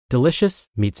Delicious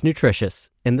meets nutritious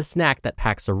in the snack that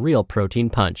packs a real protein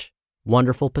punch.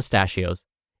 Wonderful Pistachios.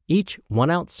 Each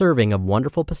 1-ounce serving of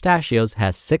Wonderful Pistachios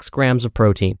has 6 grams of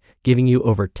protein, giving you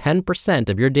over 10%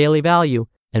 of your daily value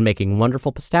and making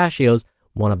Wonderful Pistachios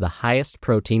one of the highest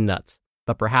protein nuts.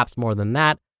 But perhaps more than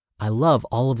that, I love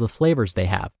all of the flavors they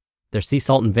have. Their sea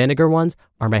salt and vinegar ones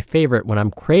are my favorite when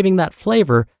I'm craving that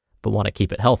flavor but want to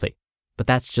keep it healthy. But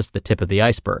that's just the tip of the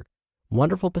iceberg.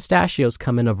 Wonderful Pistachios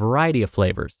come in a variety of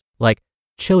flavors, like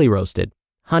chili roasted,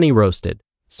 honey roasted,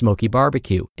 smoky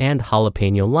barbecue, and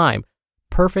jalapeno lime,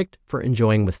 perfect for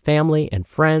enjoying with family and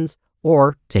friends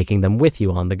or taking them with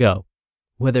you on the go.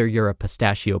 Whether you're a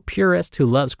pistachio purist who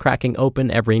loves cracking open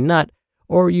every nut,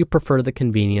 or you prefer the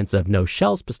convenience of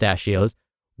no-shells pistachios,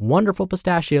 Wonderful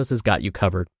Pistachios has got you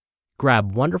covered.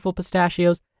 Grab Wonderful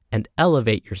Pistachios and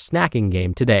elevate your snacking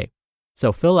game today.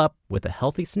 So fill up with a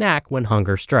healthy snack when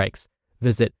hunger strikes.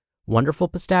 Visit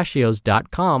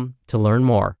wonderfulpistachios.com to learn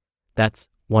more. That's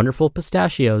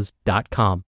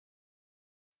wonderfulpistachios.com.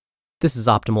 This is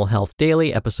Optimal Health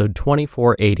Daily, episode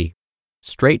 2480.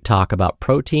 Straight Talk About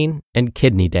Protein and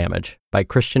Kidney Damage by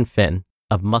Christian Finn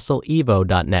of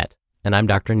MuscleEvo.net. And I'm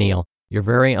Dr. Neal, your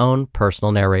very own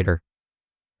personal narrator.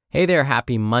 Hey there,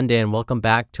 happy Monday, and welcome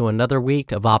back to another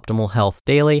week of Optimal Health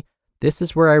Daily. This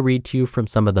is where I read to you from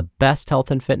some of the best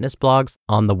health and fitness blogs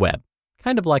on the web,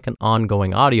 kind of like an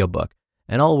ongoing audiobook,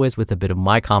 and always with a bit of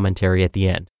my commentary at the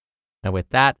end. And with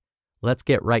that, let's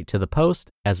get right to the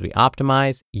post as we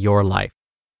optimize your life.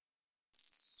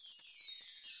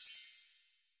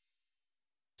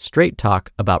 Straight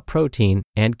Talk About Protein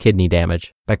and Kidney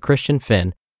Damage by Christian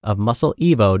Finn of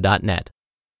MuscleEvo.net.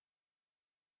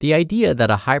 The idea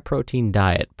that a high-protein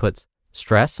diet puts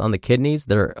stress on the kidneys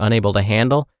they're unable to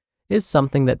handle is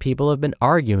something that people have been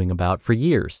arguing about for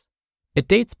years. It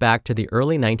dates back to the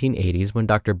early 1980s when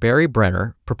Dr.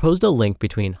 Brenner proposed a link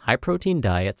between high-protein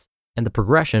diets and the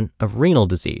progression of renal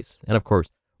disease. And of course,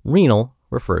 renal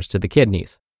refers to the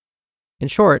kidneys. In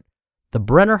short, the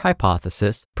Brenner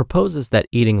hypothesis proposes that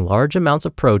eating large amounts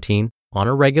of protein on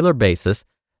a regular basis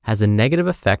has a negative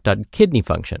effect on kidney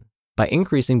function by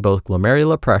increasing both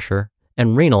glomerular pressure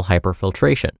and renal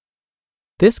hyperfiltration.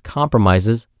 This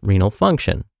compromises renal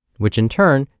function, which in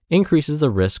turn increases the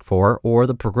risk for or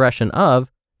the progression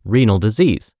of renal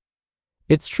disease.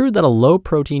 It's true that a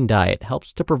low-protein diet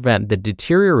helps to prevent the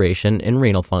deterioration in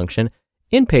renal function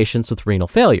in patients with renal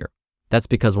failure. That's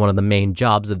because one of the main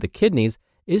jobs of the kidneys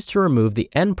is to remove the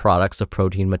end products of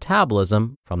protein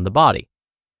metabolism from the body.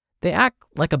 They act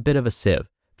like a bit of a sieve,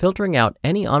 filtering out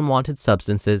any unwanted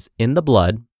substances in the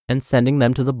blood and sending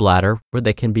them to the bladder where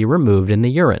they can be removed in the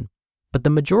urine. But the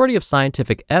majority of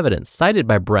scientific evidence cited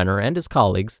by Brenner and his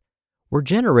colleagues were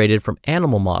generated from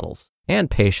animal models and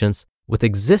patients with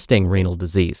existing renal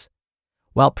disease.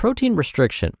 While protein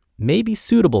restriction may be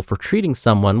suitable for treating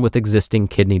someone with existing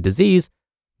kidney disease,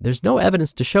 there's no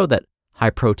evidence to show that high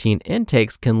protein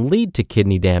intakes can lead to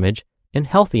kidney damage in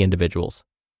healthy individuals.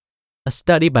 A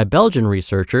study by Belgian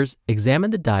researchers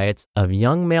examined the diets of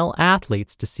young male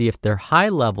athletes to see if their high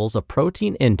levels of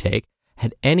protein intake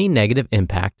had any negative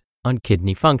impact on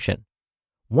kidney function.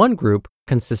 One group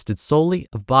consisted solely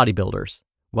of bodybuilders,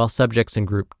 while subjects in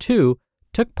Group 2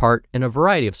 took part in a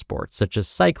variety of sports such as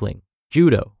cycling,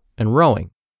 judo, and rowing.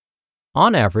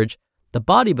 On average, the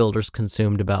bodybuilders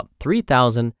consumed about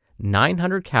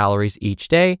 3,900 calories each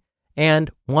day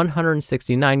and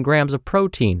 169 grams of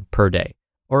protein per day,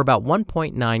 or about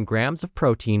 1.9 grams of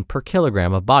protein per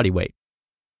kilogram of body weight.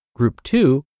 Group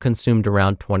 2 consumed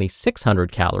around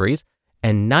 2,600 calories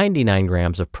and 99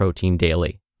 grams of protein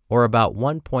daily, or about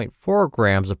 1.4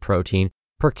 grams of protein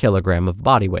per kilogram of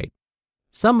body weight.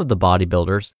 Some of the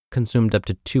bodybuilders consumed up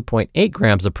to 2.8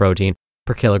 grams of protein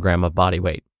per kilogram of body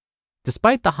weight.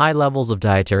 Despite the high levels of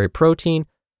dietary protein,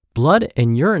 blood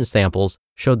and urine samples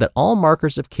showed that all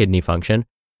markers of kidney function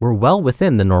were well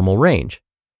within the normal range.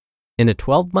 In a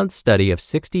 12-month study of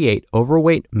 68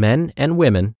 overweight men and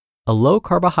women, a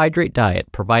low-carbohydrate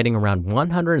diet providing around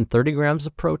 130 grams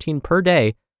of protein per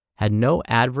day had no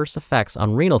adverse effects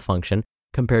on renal function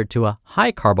compared to a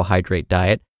high-carbohydrate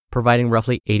diet providing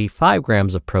roughly 85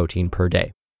 grams of protein per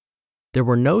day. There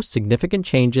were no significant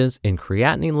changes in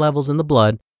creatinine levels in the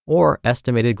blood or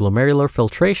estimated glomerular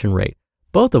filtration rate,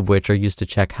 both of which are used to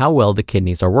check how well the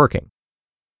kidneys are working.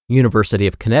 University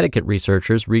of Connecticut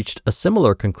researchers reached a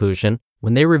similar conclusion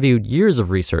when they reviewed years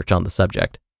of research on the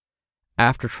subject.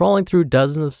 After trawling through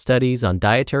dozens of studies on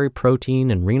dietary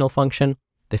protein and renal function,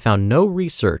 they found no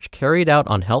research carried out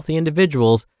on healthy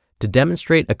individuals to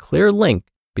demonstrate a clear link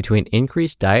between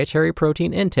increased dietary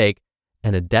protein intake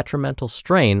and a detrimental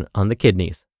strain on the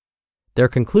kidneys. Their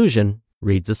conclusion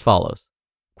reads as follows,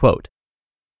 Quote,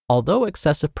 although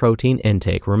excessive protein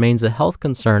intake remains a health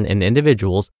concern in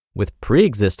individuals with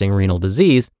pre-existing renal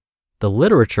disease, the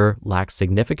literature lacks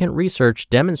significant research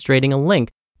demonstrating a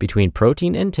link between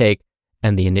protein intake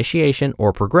and the initiation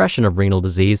or progression of renal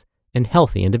disease in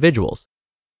healthy individuals.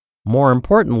 More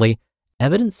importantly,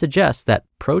 evidence suggests that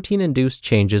protein-induced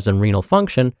changes in renal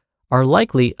function are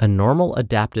likely a normal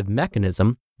adaptive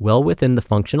mechanism well within the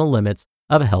functional limits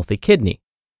of a healthy kidney.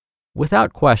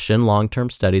 Without question, long-term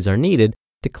studies are needed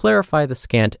to clarify the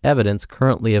scant evidence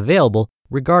currently available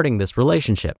regarding this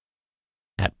relationship.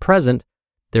 At present,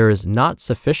 there is not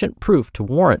sufficient proof to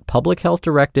warrant public health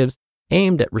directives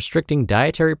aimed at restricting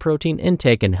dietary protein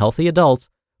intake in healthy adults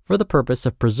for the purpose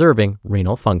of preserving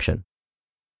renal function.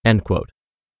 End quote.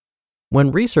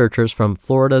 When researchers from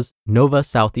Florida's Nova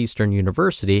Southeastern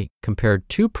University compared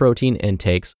two protein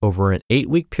intakes over an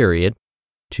 8-week period,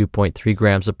 2.3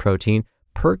 grams of protein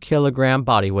per kilogram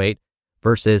body weight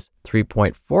versus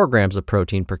 3.4 grams of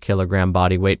protein per kilogram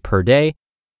body weight per day,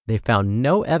 they found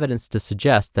no evidence to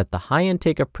suggest that the high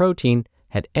intake of protein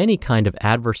had any kind of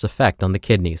adverse effect on the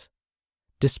kidneys.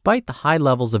 Despite the high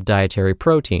levels of dietary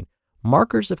protein,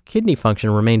 markers of kidney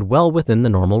function remained well within the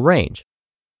normal range.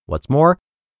 What's more,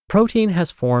 protein has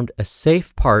formed a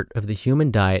safe part of the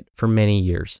human diet for many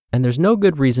years, and there's no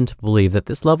good reason to believe that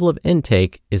this level of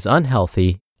intake is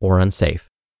unhealthy or unsafe.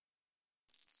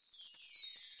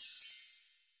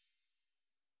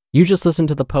 You just listened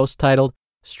to the post titled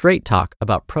Straight Talk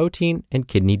About Protein and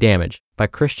Kidney Damage by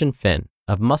Christian Finn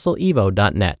of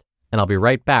MuscleEvo.net, and I'll be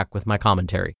right back with my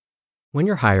commentary. When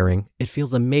you're hiring, it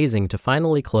feels amazing to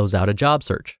finally close out a job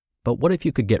search. But what if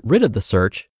you could get rid of the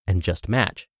search and just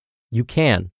match? You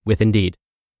can with Indeed.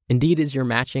 Indeed is your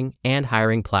matching and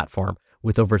hiring platform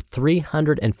with over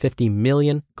 350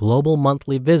 million global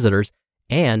monthly visitors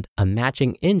and a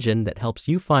matching engine that helps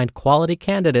you find quality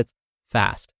candidates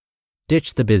fast.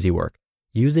 Ditch the busy work.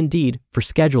 Use Indeed for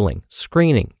scheduling,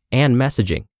 screening, and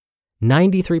messaging.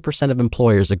 93% of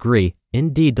employers agree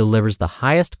Indeed delivers the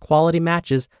highest quality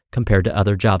matches compared to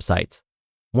other job sites.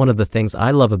 One of the things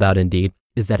I love about Indeed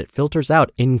is that it filters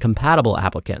out incompatible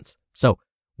applicants. So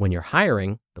when you're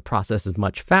hiring, the process is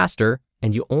much faster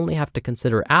and you only have to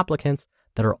consider applicants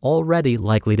that are already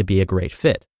likely to be a great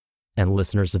fit. And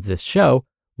listeners of this show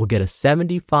will get a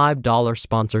 $75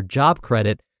 sponsored job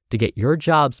credit to get your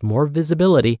jobs more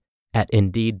visibility at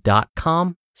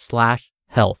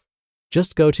Indeed.com/health.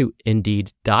 Just go to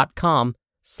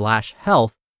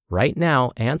Indeed.com/health right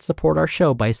now and support our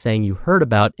show by saying you heard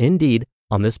about Indeed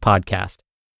on this podcast.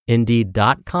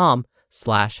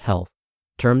 Indeed.com/health.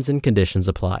 Terms and conditions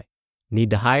apply. Need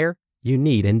to hire? You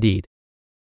need Indeed.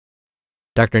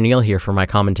 Dr. Neal here for my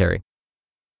commentary.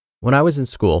 When I was in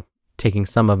school, taking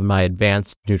some of my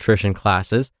advanced nutrition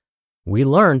classes, we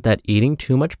learned that eating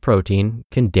too much protein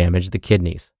can damage the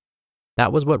kidneys.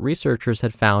 That was what researchers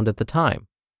had found at the time.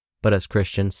 But as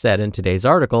Christian said in today's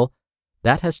article,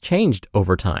 that has changed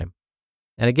over time.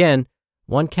 And again,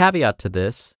 one caveat to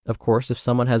this, of course, if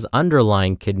someone has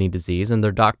underlying kidney disease and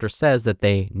their doctor says that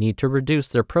they need to reduce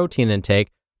their protein intake,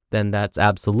 then that's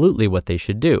absolutely what they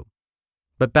should do.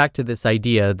 But back to this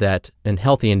idea that in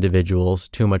healthy individuals,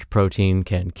 too much protein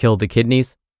can kill the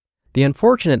kidneys. The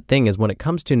unfortunate thing is when it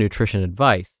comes to nutrition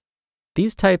advice,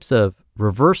 these types of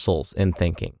reversals in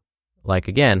thinking, like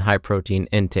again, high protein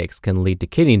intakes can lead to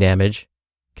kidney damage,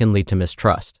 can lead to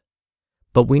mistrust.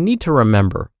 But we need to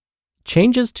remember,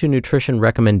 changes to nutrition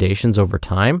recommendations over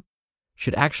time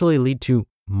should actually lead to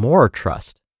more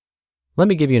trust. Let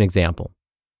me give you an example.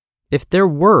 If there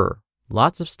were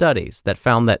lots of studies that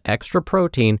found that extra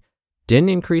protein didn't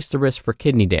increase the risk for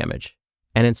kidney damage,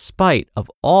 and in spite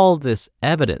of all this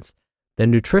evidence, the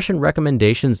nutrition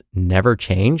recommendations never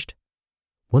changed,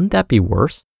 wouldn't that be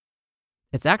worse?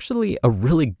 It's actually a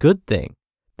really good thing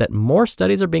that more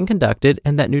studies are being conducted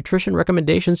and that nutrition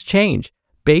recommendations change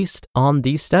based on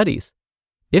these studies.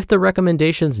 If the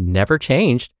recommendations never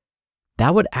changed,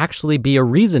 that would actually be a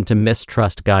reason to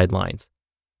mistrust guidelines.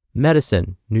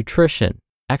 Medicine, nutrition,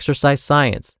 exercise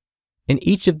science. In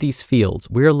each of these fields,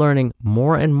 we are learning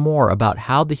more and more about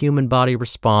how the human body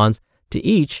responds to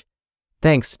each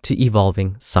thanks to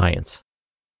evolving science.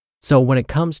 So when it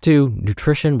comes to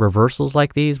nutrition reversals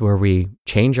like these, where we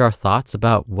change our thoughts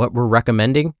about what we're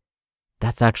recommending,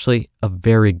 that's actually a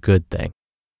very good thing.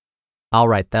 All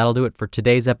right, that'll do it for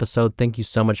today's episode. Thank you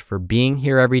so much for being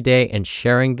here every day and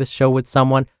sharing this show with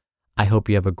someone. I hope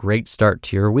you have a great start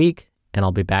to your week, and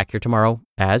I'll be back here tomorrow,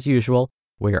 as usual,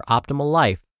 where your optimal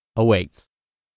life awaits.